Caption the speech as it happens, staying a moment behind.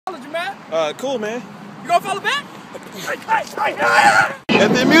Cool, man. You gonna follow back?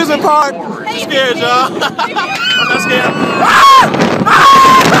 At the amusement park. I'm scared, y'all. I'm not scared.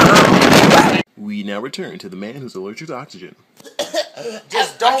 We now return to the man who's allergic to oxygen.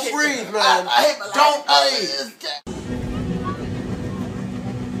 Just don't breathe, man. Don't breathe.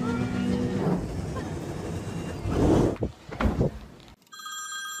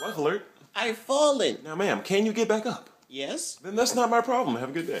 Life alert. I've fallen. Now, ma'am, can you get back up? Yes? Then that's not my problem. Have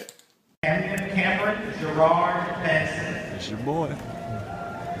a good day. Cameron Gerard Benson. It's your boy.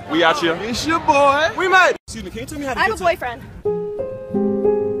 We out here. It's your boy. We made it. Excuse me, can you tell me how to I get have a boyfriend.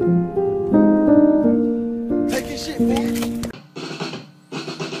 Take your shit, man.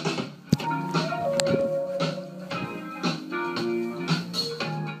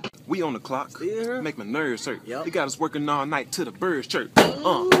 We on the clock. Yeah. Make my nerves hurt. Yep. They got us working all night to the birds chirp.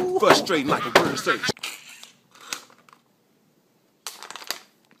 Frustrating like a word search.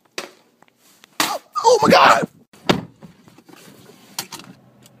 Oh my God!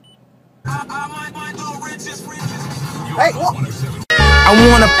 Hey, what? I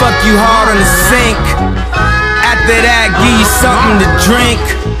wanna fuck you hard on the sink. After that, give you something to drink.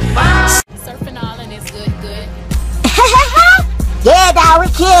 Surfing all and it's good, good. Yeah, dog, we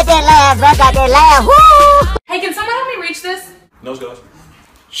killed that laugh, bro. Got that laugh. Woo! Hey, can someone help me reach this? Nose goes.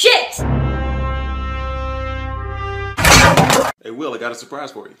 Shit! Hey, Will, I got a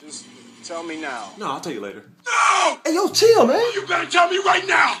surprise for you. Just tell me now. No, I'll tell you later. No! Hey, yo, chill, man. You better tell me right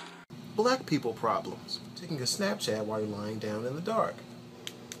now. Black people problems. Taking a Snapchat while you're lying down in the dark.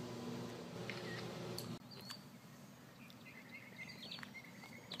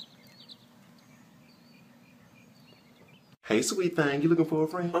 Hey, sweet thing, you looking for a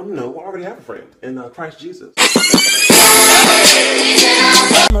friend? No, I already have a friend in Christ Jesus. I'm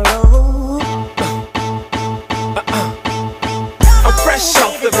fresh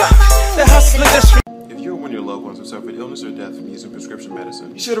off the block. The hustler just. If you're one of your loved ones who suffered illness or death from using prescription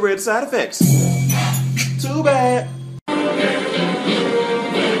medicine, you should have read the side effects. Too bad.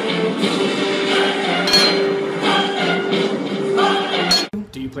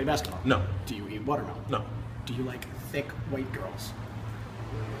 Do you play basketball? No. Do you eat watermelon? No. Do you like thick white girls?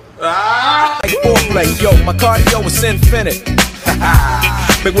 Like foreplay, yo, my cardio is infinite.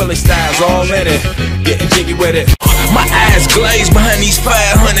 Big Willie styles all in it, getting jiggy with it. My eyes glazed behind these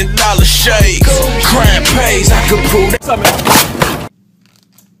 $500 shades. Crime pays, I could prove that.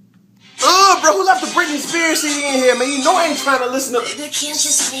 Bro, who left the Britney Spears CD in here, man? You know I ain't trying to listen to. You can't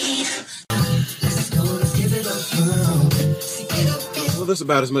just leave. Well, that's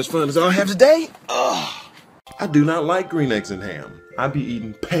about as much fun as I'll have today. I do not like green eggs and ham. I be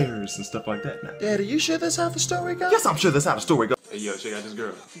eating pears and stuff like that now. Daddy, you sure that's how the story goes? Yes, I'm sure that's how the story goes. Hey, yo, check out this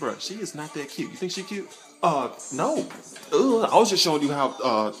girl. Bruh, she is not that cute. You think she cute? No. I was just showing you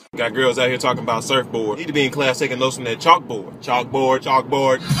how, got girls out here talking about surfboard. Need to be in class taking notes from that chalkboard.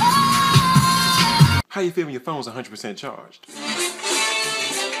 Chalkboard. How you feel when your phone's 100% charged?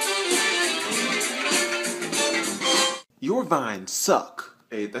 Your vines suck.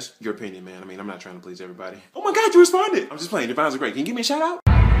 Hey, that's your opinion, man. I mean, I'm not trying to please everybody. Oh my God, you responded. I'm just playing. Your vines are great. Can you give me a shout out?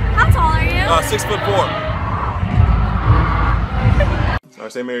 How tall are you? 6'4". All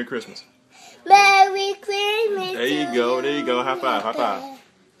right, say Merry Christmas. Merry Christmas. There you go. High five.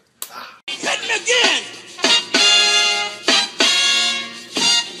 Hit me again.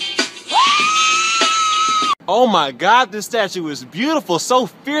 Oh my God, this statue is beautiful, so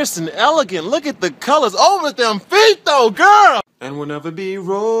fierce and elegant. Look at the colors over them feet though, girl! And we'll never be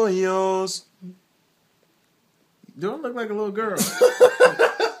royals. Do I look like a little girl?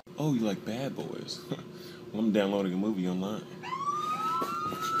 Oh, you like bad boys? Well, I'm downloading a movie online.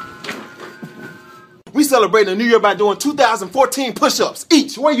 We celebrating a new year by doing 2,014 push-ups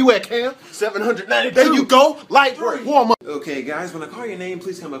each. Where you at, Cam? 792. There you go. Light work, warm up. Okay, guys, when I call your name,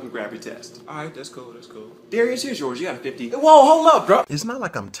 please come up and grab your test. All right, that's cool. Darius, here's yours. You got a 50. Whoa, hold up, bro. It's not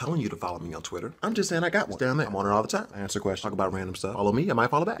like I'm telling you to follow me on Twitter. I'm just saying I got one. Down there. I'm on it all the time. I answer questions, talk about random stuff. Follow me, I might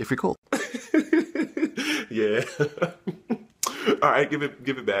follow back if you're cool. Yeah. All right, give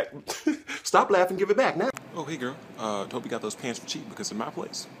it back. Stop laughing, give it back now. Oh, hey, girl. Hope you got those pants for cheap because in my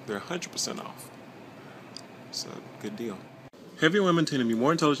place, they're 100% off. It's a good deal. Heavier women tend to be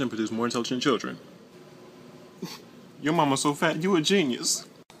more intelligent and produce more intelligent children. Your mama's so fat, you a genius.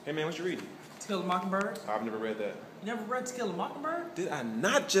 Hey man, what you reading? To Kill a Mockingbird? I've never read that. You never read To Kill a Mockingbird? Did I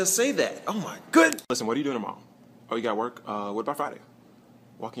not just say that? Oh my goodness. Listen, what are you doing tomorrow? Oh, you got work? What about Friday?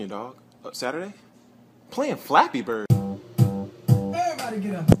 Walking your dog? Saturday? Playing Flappy Bird. Everybody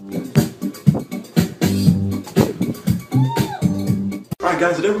get up. Alright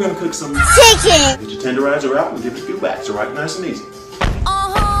guys, today we're gonna cook some Chicken. Get your tenderizer out and give it a few backs, alright? Nice and easy.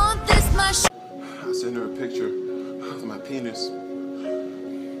 Uh-huh. picture of my penis.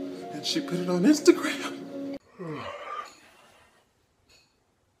 And she put it on Instagram.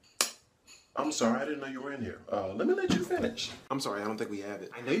 I'm sorry, I didn't know you were in here. Let me let you finish. I'm sorry, I don't think we have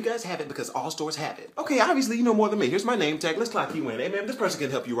it. I know you guys have it because all stores have it. Okay, obviously you know more than me. Here's my name tag. Let's clock you in. Hey, man, this person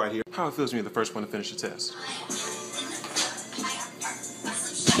can help you right here. How it feels when you're the first one to finish the test.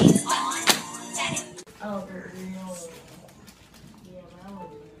 Oh,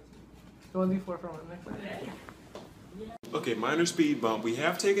 you want to leave for next time? Okay, minor speed bump. We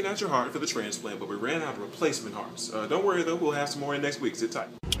have taken out your heart for the transplant, but we ran out of replacement hearts. Don't worry though, we'll have some more in next week. Sit tight.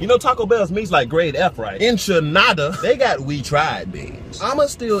 You know Taco Bell's meat's like grade F, right? Enchilada, they got we tried beans. I'ma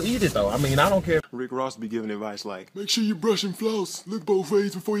still eat it though. I mean, I don't care. Rick Ross be giving advice like, make sure you brush and floss. Look both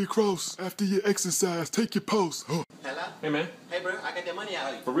ways before you cross. After you exercise, take your post. Huh. Hello? Hey, man. Hey, bro, I got that money out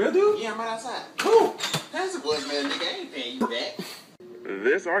of you. For real, dude? Yeah, I'm right outside. Cool. That's a voicemail, nigga. I ain't paying you back.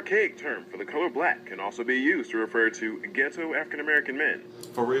 This archaic term for the color black can also be used to refer to ghetto African-American men.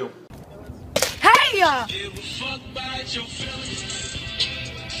 For real. Hey!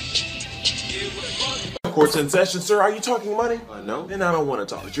 Court's in session, sir. Are you talking money? No. Then I don't want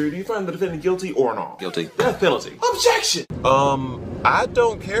to talk. Jury, do you find the defendant guilty or not? Guilty. Death penalty. Objection! I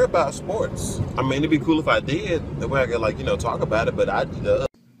don't care about sports. I mean, it'd be cool if I did. That way I could, like, you know, talk about it, but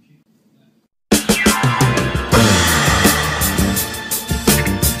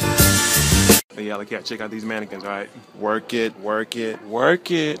Hey, y'all, yeah, check out these mannequins, all right? Work it, work it,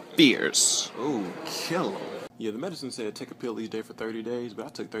 work it. Fierce. Ooh, kill 'em. Yeah, the medicine said take a pill each day for 30 days, but I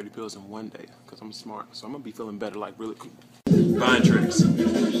took 30 pills in one day because I'm smart. So I'm going to be feeling better, like, really cool. Mind tricks.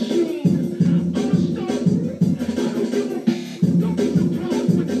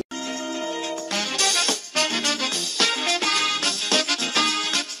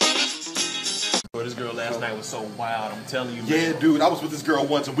 This girl last night was so wild, I'm telling you. yeah, dude, I was with this girl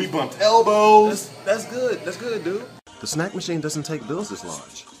once and we bumped elbows. That's good. That's good, dude. The snack machine doesn't take bills this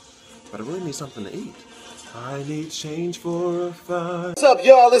large, but I really need something to eat. I need change for a five. What's up,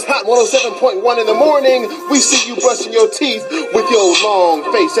 y'all? It's Hot 107.1 in the morning. We see you brushing your teeth with your long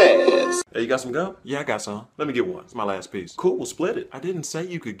face ass. Hey, you got some gum? Yeah, I got some. Let me get one. It's my last piece. Cool, we'll split it. I didn't say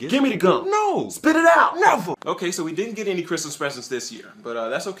you could get Give me the gum. No! Spit it out. Never. Okay, so we didn't get any Christmas presents this year, but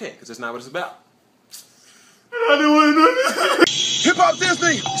that's okay, because it's not what it's about. Hip Hop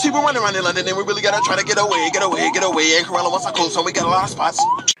Disney. See, we're running around in London and we really gotta try to get away. And Corella wants our cool, so we got a lot of spots.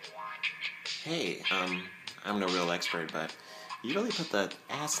 Hey, I'm no real expert, but you really put the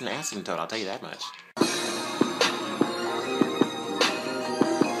ass in the asymptote, I'll tell you that much.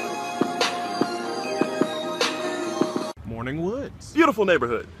 Morning Woods. Beautiful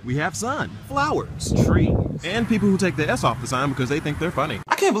neighborhood. We have sun, flowers, trees, and people who take the S off the sign because they think they're funny.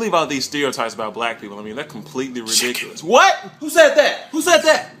 I can't believe all these stereotypes about black people. I mean, they're completely ridiculous. What? Who said that? Who said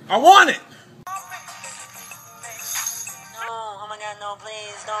that? I want it! No, oh my God, no,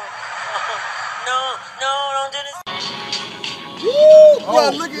 please, don't. No, don't do this. Woo! Bro,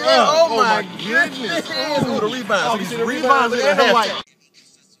 look at that. Oh my goodness. Oh, the rebound. You see the rebound? Look at that white.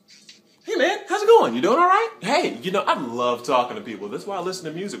 Hey man, how's it going? You doing all right? Hey, you know, I love talking to people. That's why I listen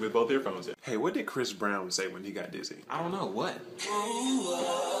to music with both earphones in. Hey, what did Chris Brown say when he got dizzy? I don't know, what?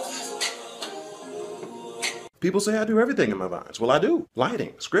 People say I do everything in my vines. Well, I do.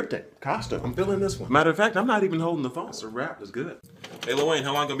 Lighting, scripting, costume. I'm feeling this one. Matter of fact, I'm not even holding the phone. It's a rap. It's good. Hey, Lil Wayne,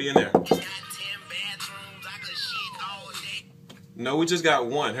 how long gonna be in there? No, we just got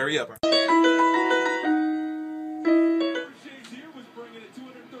one. Hurry up.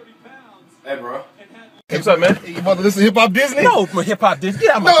 Hey, bro. Hey, what's up, man? You about to listen to Hip Hop Disney? No, Hip Hop Disney.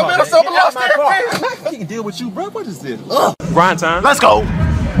 Get out of my car, man, I'm so lost there, I can't deal with you, bro. What is this? Ugh. Grind time. Let's go.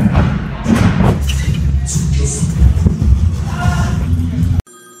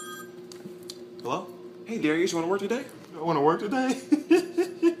 Hello? Hey, Darius, you want to work today? I want to work today.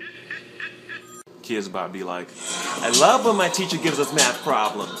 Kids about to be like, I love when my teacher gives us math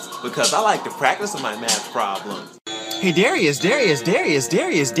problems because I like to practice on my math problems. Hey, Darius. Give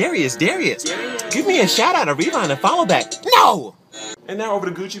me a shout out, a rewind, and follow back. No! And now over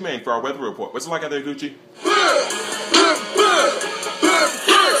to Gucci Mane for our weather report. What's it like out there, Gucci?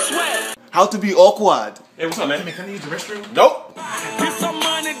 How to be awkward. Hey, what's up, man? Can I use the restroom? Nope. Get some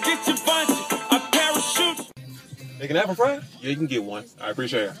money, get your bunch, a parachute. Making apple fry? Yeah, you can get one. I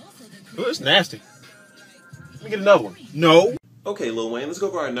appreciate it. Ooh, it's nasty. Let me get another one. No. Okay, Lil Wayne, let's go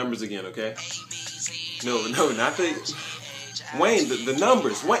over our numbers again, okay? No, not the... Wayne, the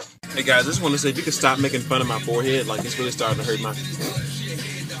numbers. Wayne. Hey, guys, I just want to say if you could stop making fun of my forehead, like it's really starting to hurt my...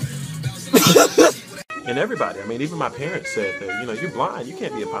 And everybody, I mean, even my parents said that, you know, you're blind, you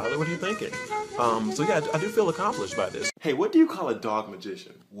can't be a pilot, what are you thinking? So yeah, I do feel accomplished by this. Hey, what do you call a dog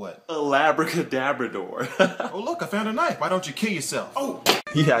magician? What? A labracadabrador. Oh, look, I found a knife. Why don't you kill yourself? Oh!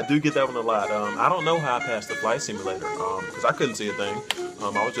 Yeah, I do get that one a lot. I don't know how I passed the flight simulator, because I couldn't see a thing.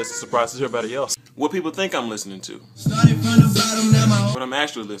 I was just as surprised as everybody else. What people think I'm listening to. What I'm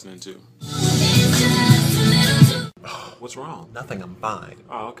actually listening to. What's wrong? Nothing, I'm fine.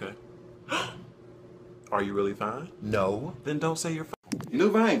 Oh, okay. Are you really fine? No. Then don't say you're fine. New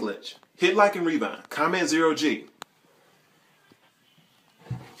Vine glitch. Hit like and rewind. Comment 0G.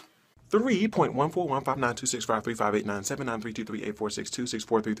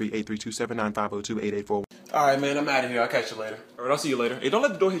 3.1415926535897932384626433832795028841. Alright, man, I'm out of here. I'll catch you later. Alright, I'll see you later. Hey, don't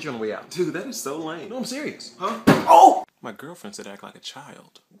let the door hit you on the way out. Dude, that is so lame. No, I'm serious. Huh? Oh! My girlfriend said act like a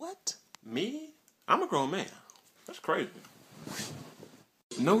child. What? Me? I'm a grown man. That's crazy.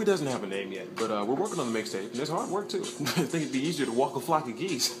 No, he doesn't have a name yet, but we're working on the mixtape, and it's hard work too. I think it'd be easier to walk a flock of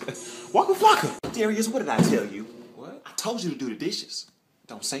geese. Walk a flock of... Darius, what did I tell you? What? I told you to do the dishes.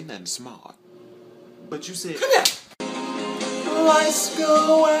 Don't say nothing smart. But you said... Come here! Lights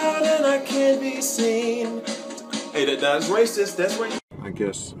go out and I can't be seen. Hey, that's racist. That's racist. I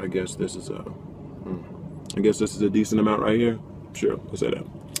guess this is a... I guess this is a decent amount right here. Sure, let's say that.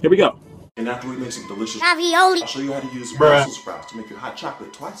 Here we go. And after we make some delicious Ravioli, I'll show you how to use Brussels sprouts to make your hot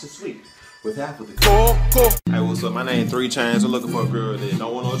chocolate twice as sweet with half of the Hey, what's up? My name 3 Chainz. I'm looking for a girl that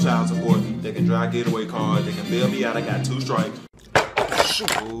don't want no child support. They can drive getaway card. They can bail me out. I got 2 strikes.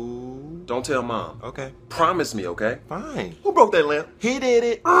 Ooh. Don't tell mom. Okay. Promise me, okay? Fine. Who broke that lamp? He did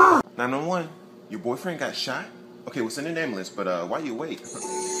it. 911. Your boyfriend got shot? Okay, well send an ambulance, but why you wait?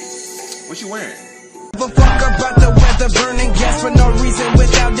 What you wearing? Give a fuck about the weather, burning gas for no reason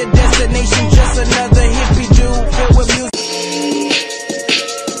without the destination. Just another hippie dude filled with music.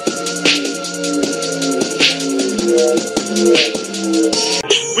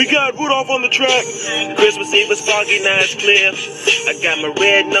 We got Rudolph on the track. Christmas Eve was foggy, now it's clear. I got my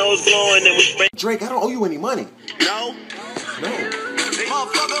red nose glowing and we... Drake, I don't owe you any money. No? No.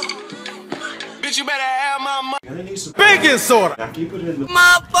 Motherfucker, bitch, you better have my money. Gonna need some baking soda. After you put it in the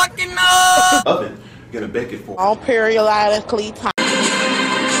Motherfucking no. oven, you're gonna bake it for all periodically time.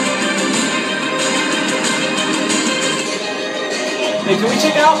 Hey, can we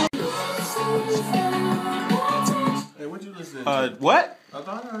check out? Hey, what you listening to? What? I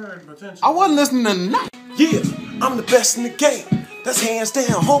thought I heard potential. I wasn't listening to nothing. Yeah, I'm the best in the game. That's hands down,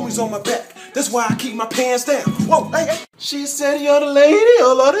 homies on my back. That's why I keep my pants down. Whoa, hey, hey. She said you're the lady,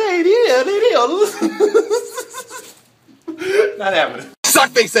 oh Lord, lady, oh. Not happening. Sock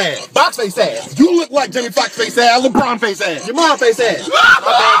face ass, box face ass. You look like Jimmy Fox face ass, LeBron face ass, your mom face ass. My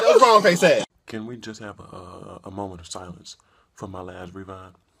bad, that was wrong face ass. Can we just have a moment of silence for my last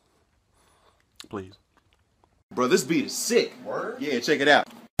revive? Please. Bro, this beat is sick. Word? Yeah, check it out.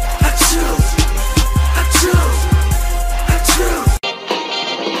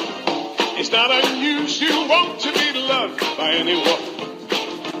 It's not unusual to be loved by anyone.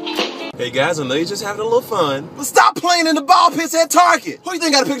 Hey guys, I know you're just having a little fun. But stop playing in the ball pits at Target. Who do you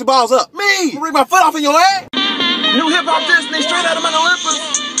think got to pick the balls up? Me. I'll rip my foot off in your ass. New hip hop Disney straight out of my Olympus.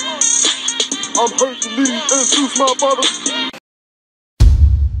 I'm personally Jesus, my father.